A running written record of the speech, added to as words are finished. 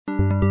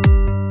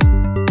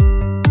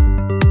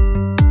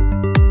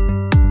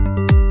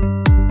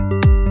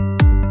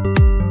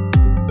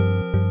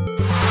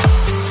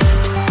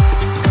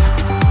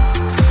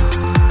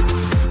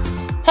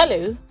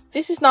Hello,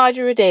 this is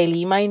Nigeria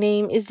Daily. My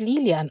name is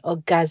Lilian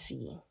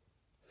Ogazi.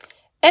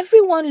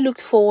 Everyone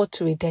looked forward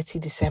to a dirty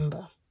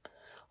December.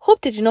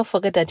 Hope they did not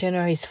forget that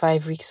January is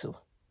 5 weeks.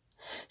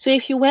 So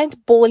if you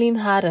went bowling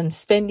hard and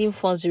spending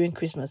funds during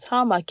Christmas,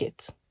 how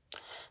market?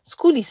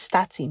 School is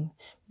starting,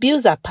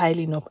 bills are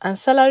piling up, and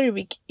salary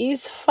week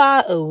is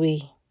far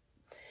away.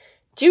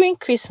 During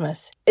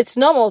Christmas, it's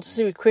normal to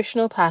see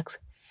recreational parks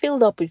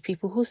filled up with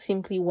people who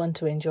simply want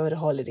to enjoy the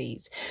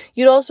holidays.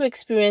 You'd also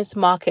experience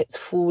markets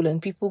full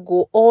and people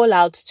go all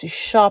out to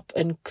shop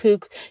and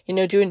cook,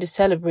 during the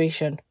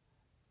celebration.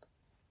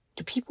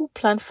 Do people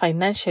plan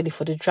financially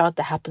for the drought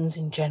that happens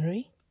in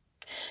January?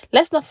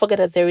 Let's not forget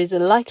that there is a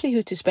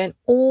likelihood to spend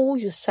all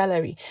your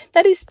salary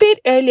that is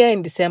paid earlier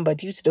in December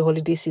due to the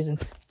holiday season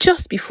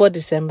just before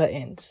December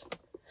ends.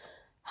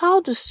 How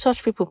do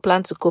such people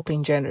plan to cope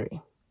in January?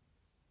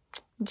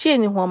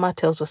 Jenny Wama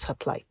tells us her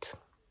plight.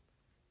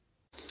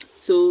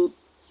 So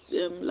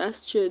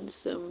last year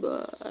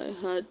December I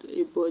had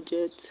a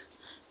budget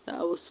that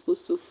I was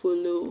supposed to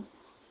follow,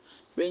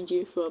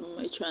 ranging from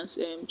my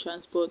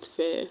transport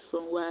fare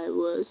from where I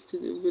was to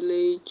the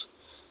village,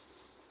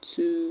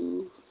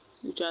 to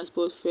the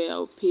transport fare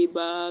I'll pay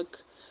back,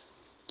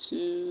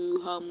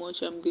 to how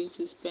much I'm going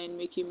to spend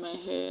making my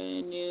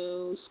hair,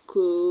 nails,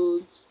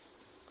 clothes,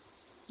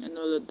 and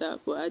all of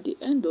that. But at the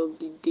end of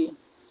the day,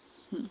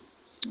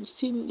 you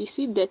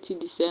see dirty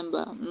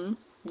December.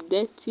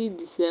 Dirty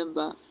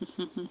December.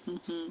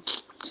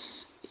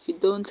 If you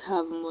don't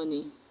have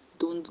money,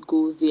 don't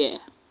go there.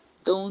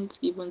 Don't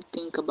even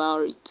think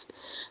about it,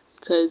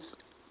 because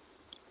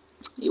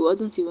it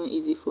wasn't even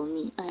easy for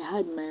me. I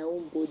had my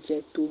own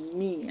budget. To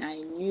me, I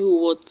knew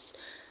what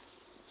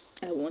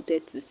I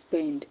wanted to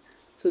spend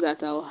so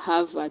that I'll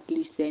have at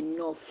least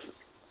enough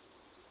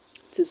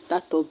to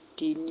start up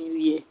the new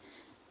year.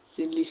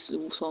 At least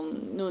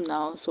some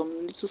little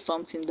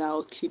something that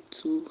I'll keep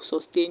to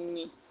sustain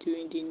me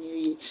during the new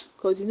year.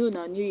 Because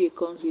now new year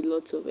comes with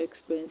lots of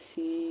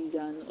expenses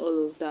and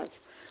all of that.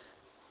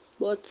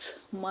 But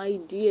my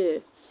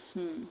dear,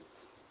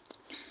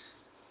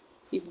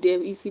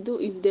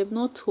 if they've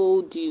not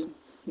told you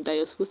that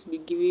you're supposed to be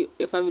giving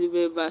your family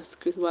members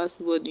Christmas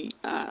money,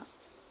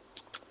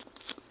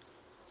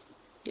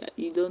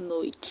 you don't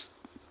know it.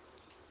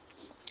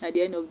 At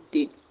the end of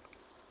the day,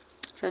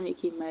 if I'm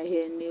making my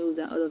hair, nails,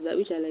 and all of that,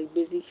 which are like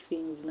basic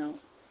things now.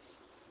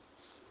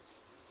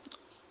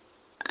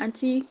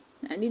 Auntie,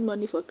 I need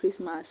money for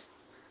Christmas.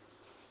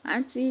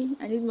 Auntie,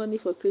 I need money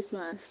for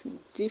Christmas.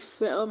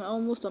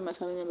 Almost all my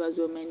family members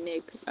were on my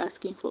neck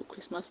asking for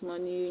Christmas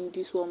money,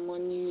 this one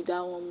money,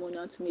 that one money. I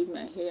want to make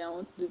my hair, I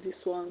want to do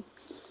this one.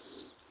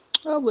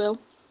 Oh well,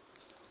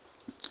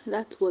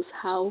 that was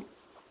how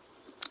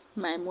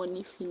my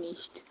money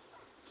finished.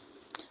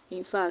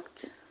 In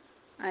fact,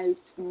 I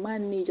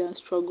managed and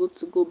struggled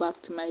to go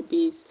back to my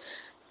base.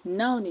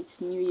 Now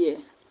it's New Year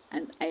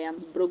and I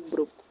am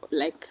broke.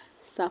 Like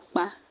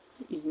Sapa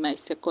is my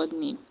second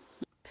name.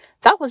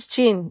 That was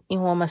Jane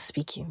Inwoma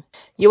speaking.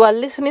 You are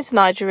listening to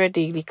Nigeria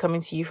Daily,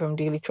 coming to you from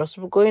Daily Trust.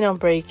 We're going on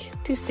break.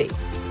 Do stay.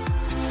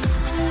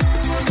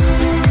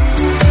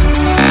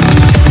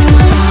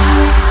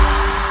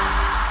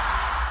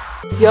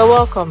 You're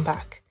welcome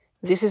back.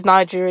 This is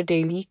Nigeria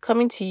Daily,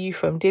 coming to you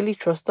from Daily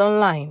Trust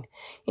Online.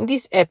 In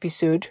this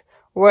episode,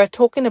 we're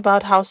talking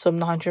about how some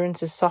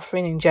Nigerians are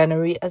suffering in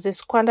January as they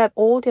squandered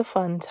all their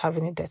funds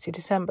having a dirty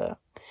December.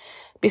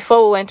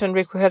 Before we went on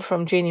break, we heard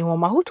from Janie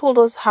Woma, who told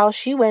us how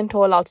she went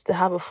all out to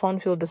have a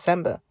fun-filled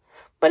December,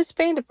 but it's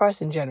paying the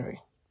price in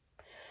January.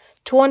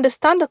 To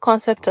understand the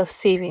concept of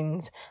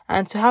savings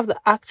and to have the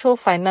actual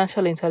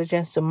financial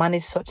intelligence to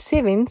manage such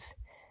savings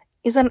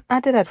is an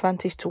added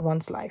advantage to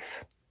one's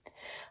life.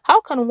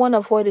 How can one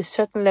avoid a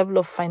certain level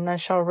of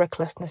financial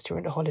recklessness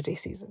during the holiday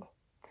season?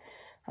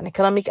 An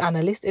economic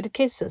analyst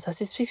educates us as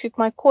he speaks with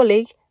my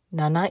colleague,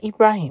 Nana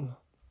Ibrahim.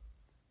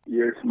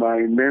 Yes, my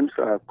names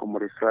are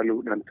Komari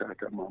Salu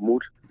Dantata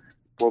Mahmoud,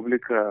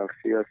 Public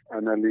Affairs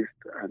Analyst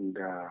and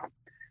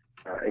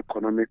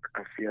Economic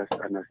Affairs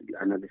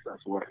Analyst as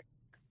well.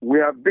 We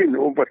have been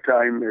over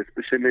time,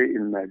 especially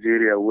in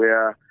Nigeria,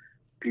 where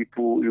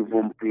people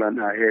even plan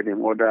ahead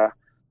in order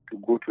to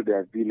go to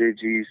their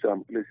villages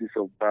and places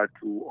of birth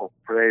to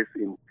oppress,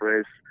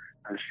 impress,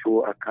 and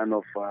show a kind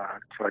of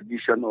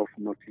tradition of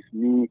notice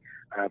me,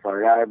 I have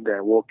arrived, I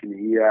walk in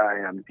here,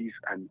 I am this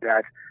and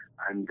that.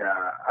 And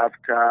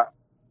after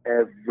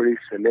every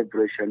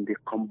celebration, they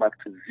come back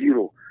to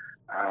zero.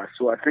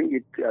 So I think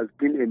it has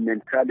been a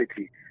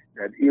mentality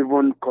that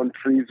even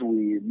countries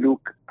we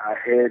look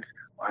ahead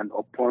and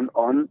upon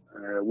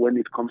when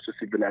it comes to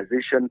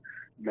civilization,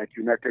 like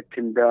United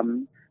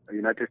Kingdom,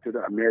 United States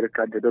of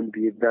America, they don't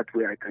behave that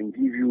way. I can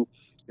give you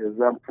an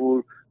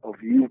example of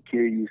UK.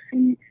 You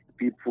see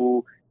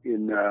people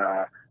in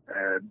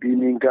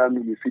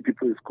Birmingham, you see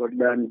people in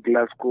Scotland,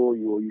 Glasgow,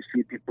 you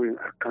see people in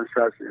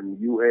Kansas in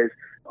US,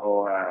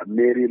 or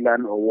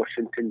Maryland, or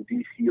Washington,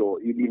 D.C., or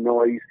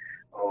Illinois,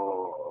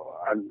 or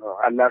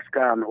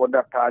Alaska and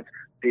other parts.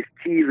 They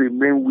still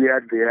remain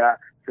where they are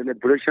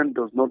celebration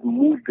does not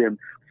move them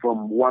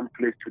from one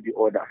place to the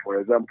other. For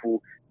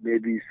example,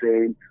 maybe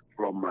saying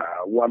from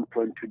one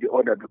point to the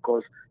other,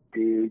 because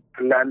they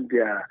plan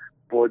their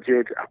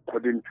budget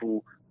according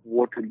to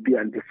what will be,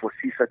 and they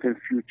foresee certain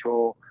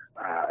future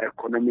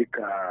economic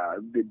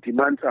the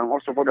demands and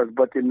also others.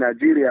 But in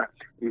Nigeria,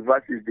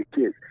 reverse is the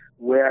case,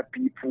 where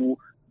people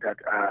that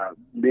are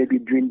maybe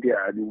doing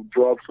their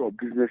jobs or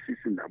businesses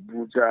in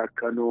Abuja,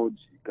 Kano,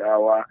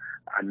 Jigawa,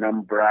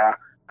 Anambra,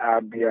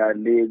 Abia,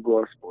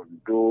 Lagos,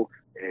 Ondo,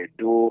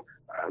 Edo,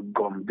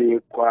 Gombe,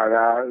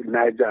 Kwara,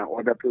 Niger, and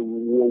other people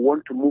who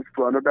want to move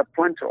to another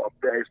point of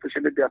their,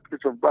 especially their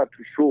place of birth,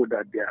 to show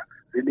that they are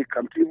really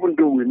come to, even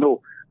though we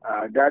know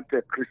that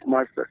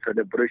Christmas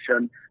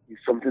celebration is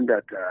something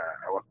that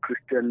our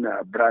Christian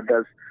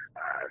brothers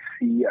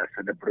see a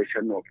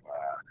celebration of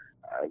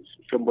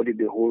somebody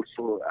they hold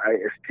so high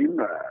esteem,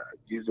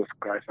 Jesus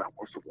Christ, and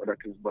also other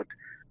things. But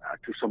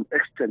to some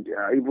extent,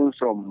 even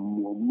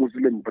some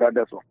Muslim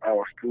brothers of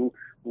ours too,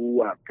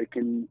 who are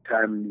taking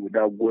time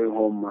without going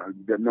home,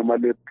 they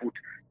normally put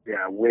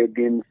their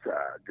weddings,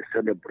 the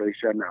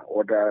celebration, and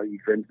other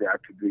events they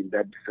have to do in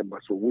that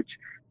December, so which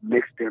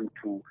makes them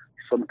to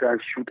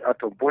sometimes shoot out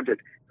of budget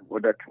in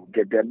order to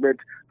get there. But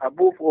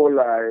above all,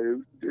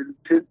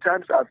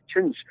 times have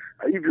changed.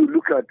 If you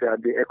look at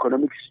the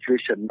economic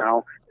situation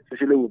now,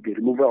 especially with the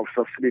removal of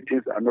subsidy,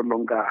 things are no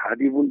longer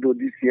hard. Even though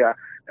this year,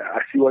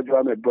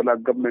 Asiwaju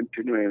Ebola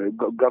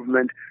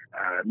government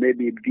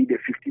maybe did a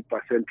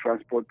 50%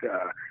 transport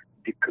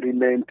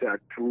decrement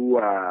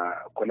through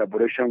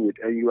collaboration with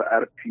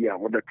NURT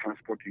and other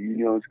transport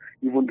unions,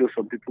 even though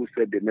some people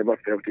said they never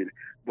felt it.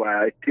 But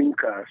I think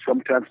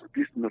sometimes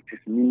this notice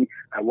me,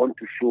 I want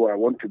to show, I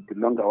want to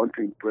belong, I want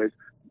to impress,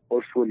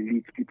 also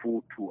leads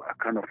people to a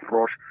kind of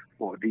rush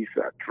for these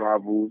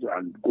travels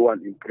and go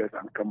and impress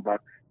and come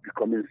back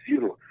becoming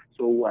zero.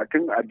 So I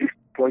think at this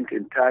point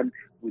in time,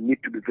 we need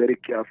to be very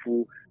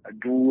careful,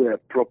 do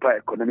proper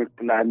economic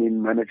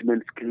planning,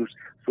 management skills,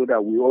 so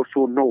that we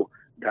also know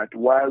that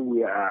while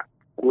we are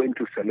going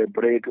to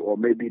celebrate or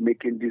maybe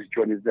making these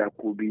journeys, there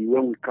could be,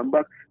 when we come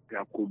back,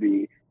 there could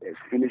be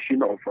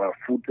finishing of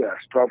food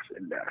stuffs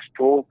in the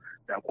store,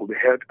 there could be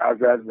health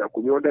hazards, there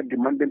could be other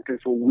demanding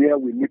things. So where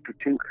we need to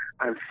think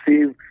and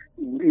save,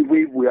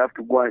 if we have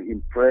to go and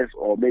impress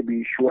or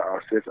maybe show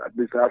ourselves, at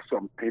least have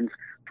some things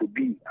to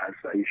be as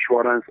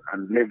insurance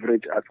and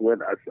leverage, as well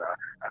as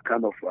a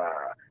kind of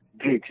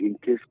gauge in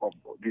case of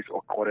these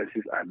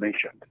occurrences I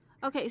mentioned.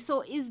 Okay,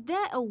 so is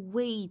there a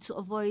way to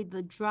avoid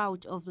the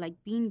drought of like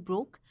being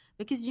broke?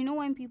 Because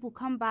when people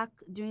come back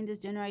during this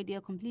January, they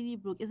are completely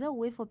broke. Is there a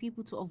way for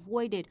people to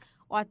avoid it,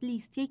 or at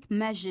least take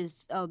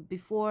measures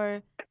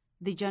before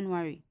the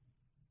January?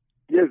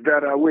 Yes,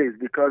 there are ways,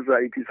 because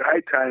it is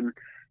high time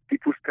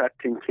people start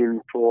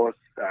thinking towards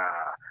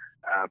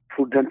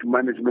prudent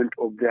management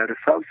of their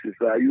resources.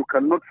 You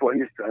cannot, for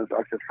instance,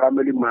 as a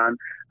family man,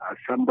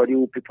 somebody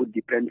who people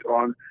depend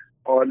on,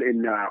 all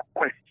in a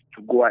quest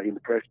to go and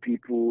impress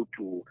people,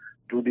 to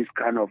do this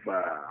kind of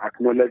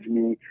acknowledge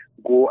me,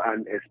 go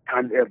and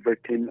expand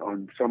everything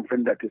on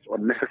something that is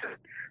unnecessary.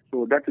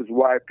 So that is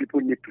why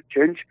people need to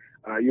change,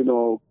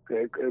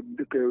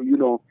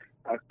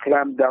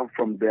 climb down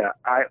from their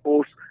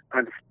IOs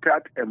and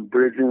start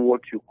embracing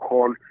what you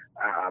call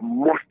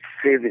must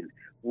saving,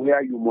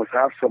 where you must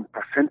have some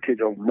percentage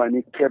of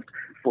money kept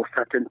for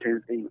certain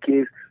things in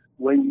case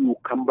when you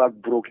come back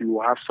broke, you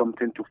will have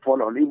something to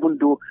fall on. Even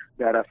though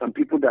there are some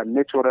people that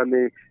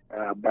naturally,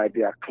 by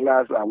their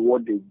class and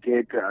what they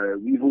get,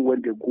 even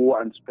when they go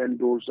and spend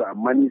those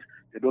monies,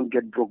 they don't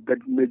get broke. But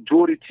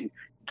majority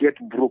get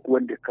broke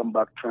when they come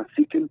back,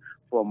 transiting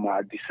from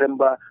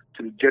December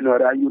to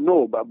January.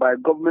 But by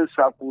government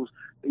circles,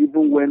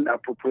 even when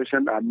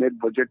appropriations are made,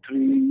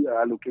 budgetary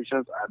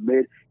allocations are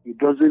made, it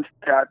doesn't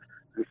start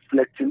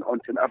reflecting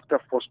until after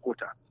first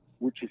quarter,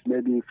 which is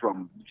maybe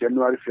from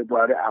January,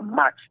 February, and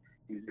March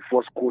is the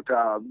first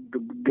quarter,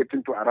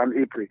 getting to around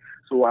April.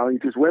 So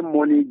it is when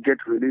money gets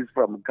released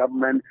from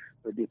government,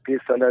 they pay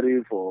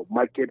salary for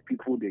market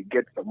people, they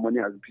get some money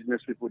as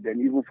business people,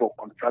 then even for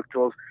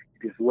contractors,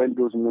 it is when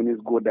those monies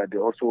go that they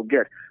also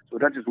get. So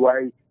that is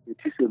why it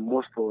is a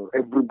must for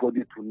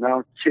everybody to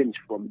now change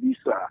from this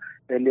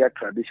earlier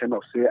tradition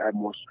of say, I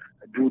must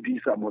do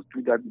this, I must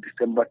do that in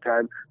December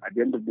time. At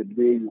the end of the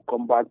day, you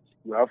come back,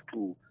 you have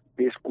to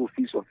pay school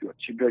fees of your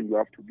children, you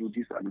have to do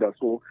this and that.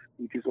 So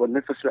it is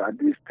unnecessary. At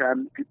this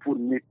time, people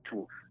need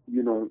to,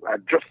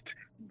 adjust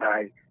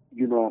by,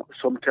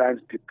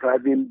 sometimes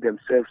depriving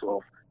themselves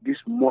of this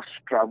must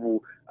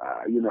travel,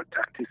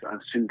 tactics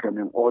and syndrome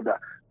in order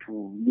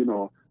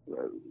to,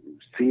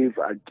 save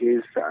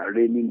against a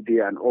raining day,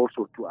 and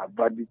also to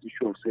avoid this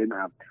issue of saying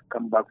I've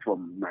come back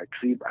from my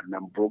trip and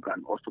I'm broke,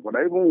 and also, but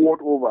I even world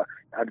over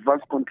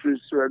advanced countries,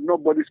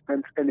 nobody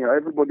spends anyhow.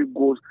 Everybody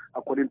goes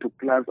according to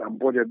plans and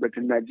budget. But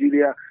in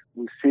Nigeria,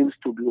 we seems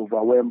to be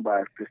overwhelmed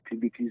by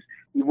festivities.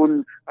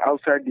 Even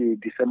outside the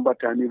December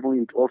time, even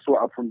it also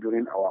happened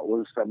during our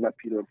own summer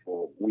period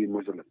for we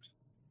Muslims.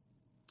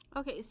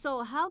 Okay,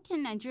 so how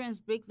can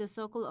Nigerians break the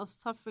circle of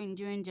suffering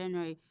during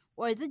January?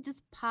 or is it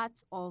just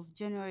part of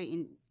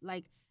January?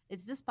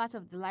 It's just part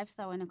of the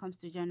lifestyle when it comes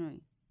to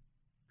January.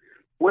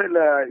 Well,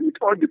 it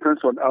all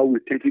depends on how we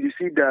take it. You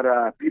see, there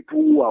are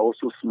people who are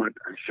also smart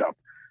and sharp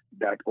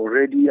that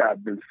already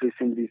have been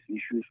facing these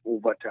issues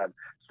over time.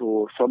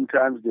 So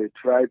sometimes they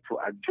try to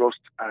adjust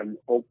and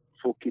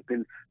also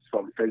keeping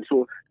something.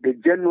 So the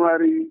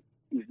January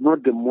is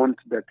not the month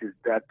that is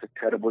that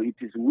terrible. It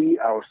is we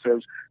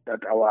ourselves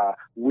that our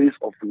ways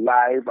of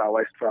life,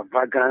 our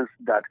extravagance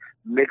that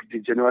makes the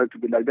January to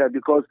be like that.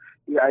 Because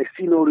I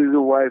see no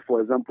reason why, for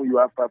example, you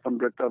have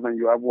 500,000,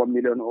 you have 1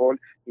 million all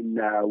in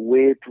a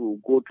way to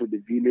go to the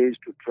village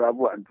to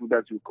travel and do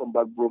that. You come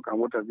back broke and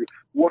what have you.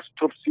 What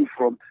stops you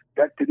from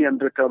that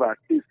 300,000? At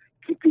least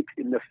keep it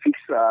in a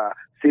fixed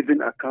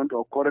saving account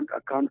or current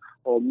account,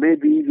 or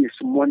maybe this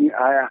money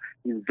higher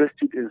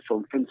invested in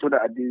something so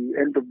that at the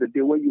end of the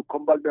day when you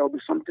come back there will be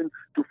something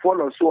to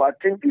follow. So I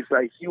think it's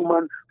a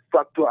human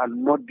factor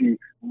and not the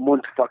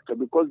month factor,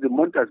 because the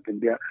month has been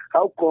there.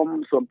 How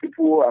come some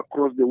people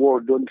across the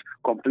world don't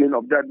complain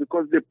of that?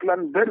 Because they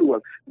plan very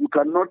well. You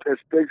cannot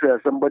expect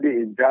somebody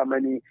in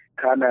Germany,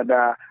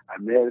 Canada,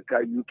 America,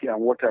 UK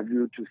and what have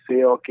you to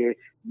say, okay,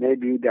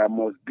 maybe there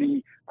must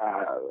be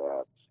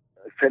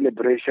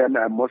celebration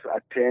I must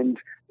attend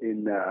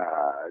in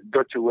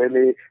Deutsche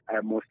Welle, I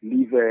must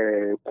leave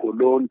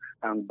Cologne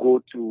and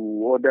go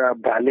to other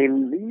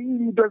Berlin.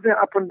 It doesn't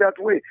happen that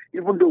way,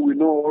 even though we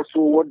know also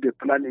what the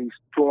plan is.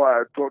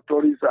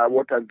 Tourists are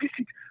what I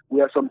visit,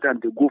 where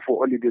sometimes they go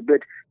for holiday.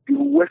 But the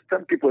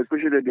Western people,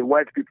 especially the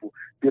white people,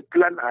 they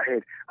plan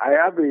ahead. I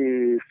have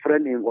a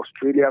friend in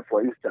Australia,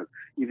 for instance.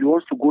 If he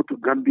wants to go to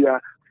Gambia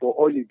for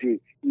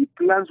holiday, he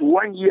plans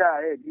 1 year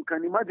ahead. You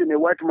can imagine a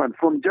white man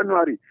from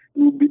January,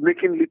 he will be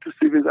making little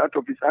savings out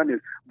of his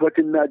earnings. But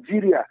in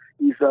Nigeria,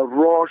 it's a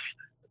rush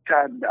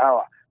time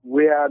hour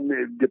where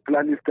the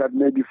planning starts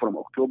maybe from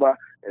October.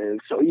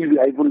 So if you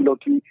are even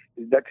lucky,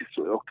 that is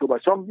October.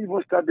 Some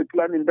people start the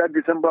planning that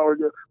December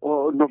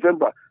or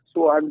November.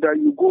 So and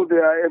you go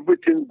there,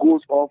 everything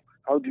goes off.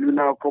 How do you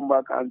now come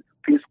back and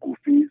pay school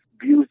fees,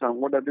 bills, and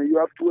whatever you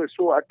have to wait?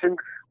 So I think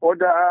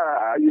other,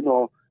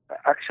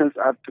 actions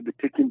have to be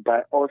taken by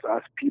us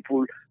as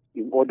people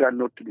in order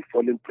not to be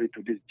falling prey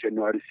to this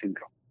January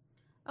syndrome.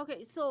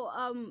 Okay, so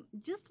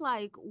just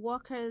like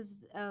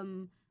workers,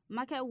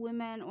 market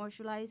women, or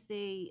should I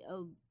say,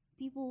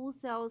 people who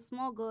sell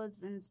small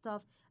goods and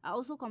stuff, are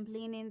also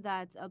complaining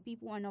that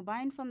people are not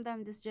buying from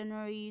them this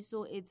January,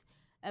 so it's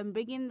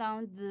bringing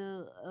down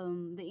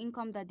the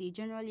income that they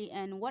generally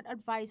earn. What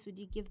advice would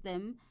you give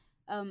them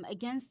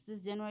against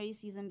this January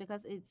season,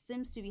 because it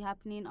seems to be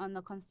happening on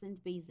a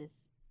constant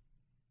basis?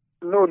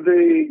 No,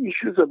 the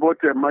issues about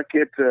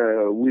market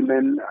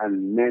women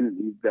and men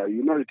is that,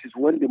 it is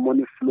when the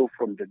money flow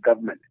from the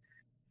government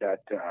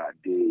that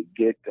they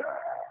get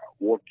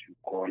what you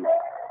call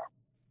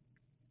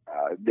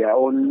their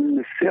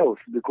own sales,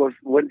 because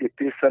when they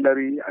pay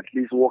salary, at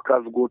least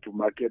workers go to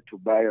market to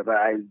buy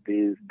rice,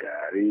 beans,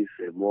 gari,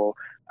 semo,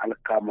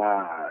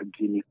 alkama,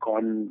 guinea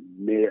corn,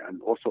 may,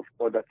 and also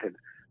other things.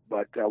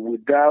 But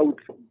without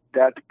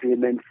that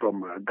payment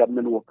from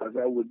government workers,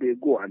 where would they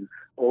go? And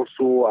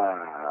also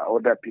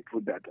other people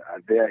that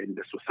are there in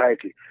the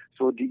society.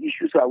 So the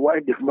issues are why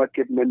the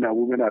market men and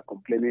women are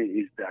complaining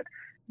is that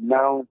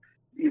now,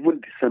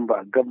 even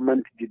December,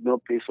 government did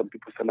not pay some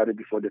people's salary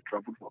before they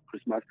traveled for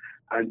Christmas.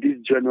 And this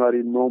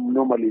January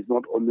normally is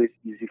not always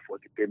easy for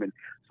the payment.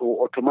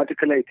 So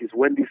automatically it is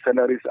when these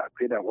salaries are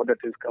paid and other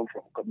things come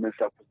from government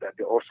service that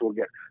they also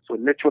get. So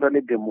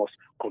naturally they must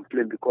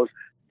complain, because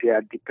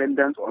their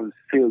dependence on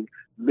sales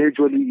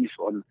majorly is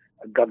on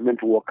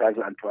government workers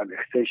and to an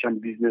extension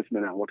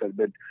businessmen and whatever.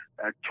 But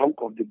a chunk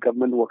of the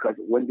government workers,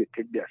 when they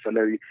take their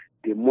salary,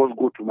 they must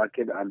go to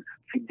market and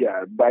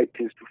buy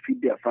things to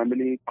feed their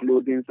family,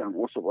 clothing, and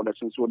also other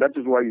things. So that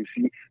is why you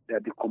see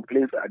that the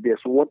complaints are there.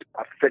 So what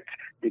affects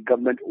the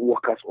government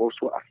workers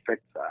also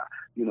affects,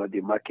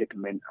 the market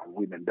men and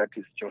women. That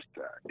is just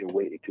the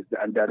way it is.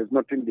 And there is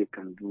nothing they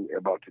can do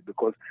about it,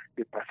 because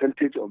the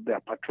percentage of their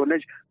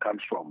patronage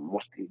comes from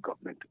mostly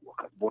government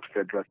workers, both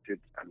federal, state,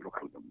 and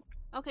local government.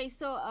 Okay,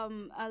 so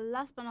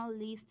last but not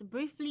least,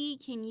 briefly,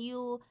 can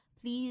you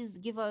please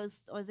give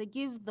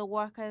the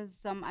workers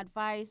some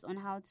advice on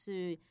how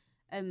to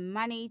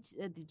manage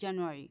the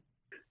January?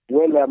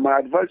 Well, my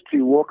advice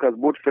to workers,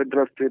 both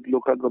federal, state,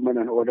 local government,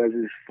 and others,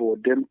 is for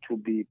them to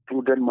be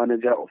prudent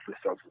manager of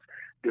resources.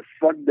 The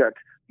fact that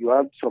you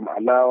have some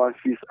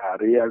allowances,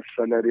 arrears,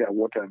 salary, and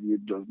what have you,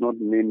 does not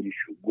mean you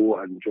should go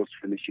and just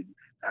finish it.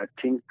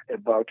 Think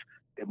about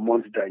the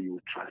months that you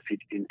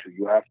transit into.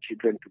 You have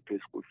children to pay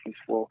school fees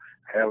for,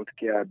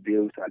 healthcare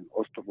bills, and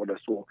host of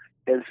others. So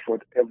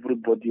henceforth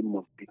everybody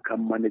must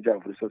become manager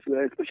of resources,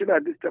 especially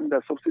at this time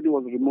that subsidy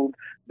was removed,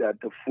 that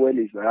the fuel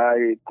is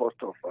high, cost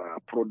of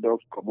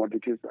products,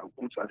 commodities, and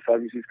goods and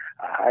services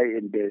are high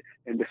in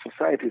the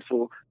society.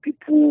 So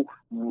people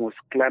must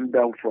climb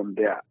down from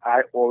their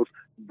high horse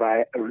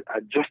by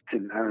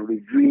adjusting and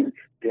reviewing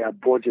their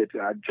budget,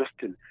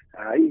 adjusting.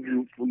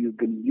 If you've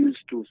been used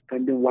to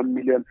spending 1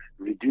 million,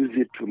 reduce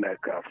it to like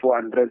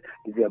 400.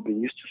 If you have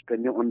been used to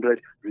spending 100,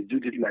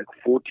 reduce it like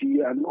 40,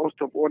 and most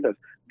of others,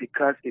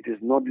 because it is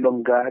not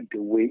longer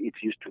the way it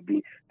used to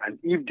be. And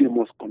if they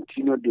must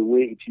continue the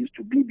way it used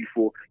to be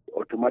before,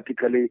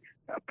 automatically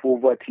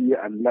poverty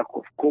and lack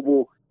of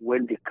kobo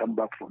when they come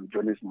back from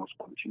journeys must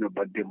continue.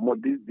 But the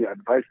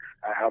advice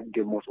I have,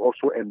 they must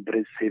also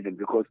embrace saving,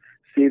 because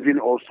saving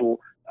also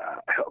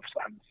helps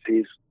and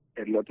saves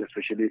a lot,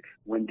 especially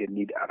when the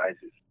need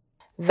arises.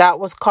 That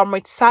was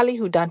Comrade Sally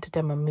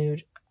Hudantata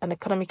Mahmood, an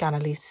economic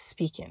analyst,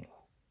 speaking.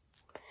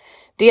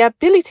 The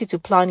ability to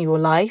plan your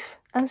life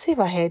and save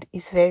ahead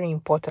is very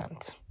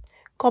important.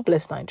 God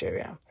bless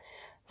Nigeria.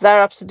 That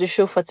wraps the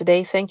show for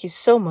today. Thank you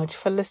so much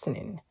for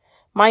listening.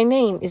 My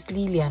name is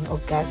Lilian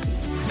Ogazi.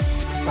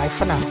 Bye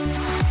for now.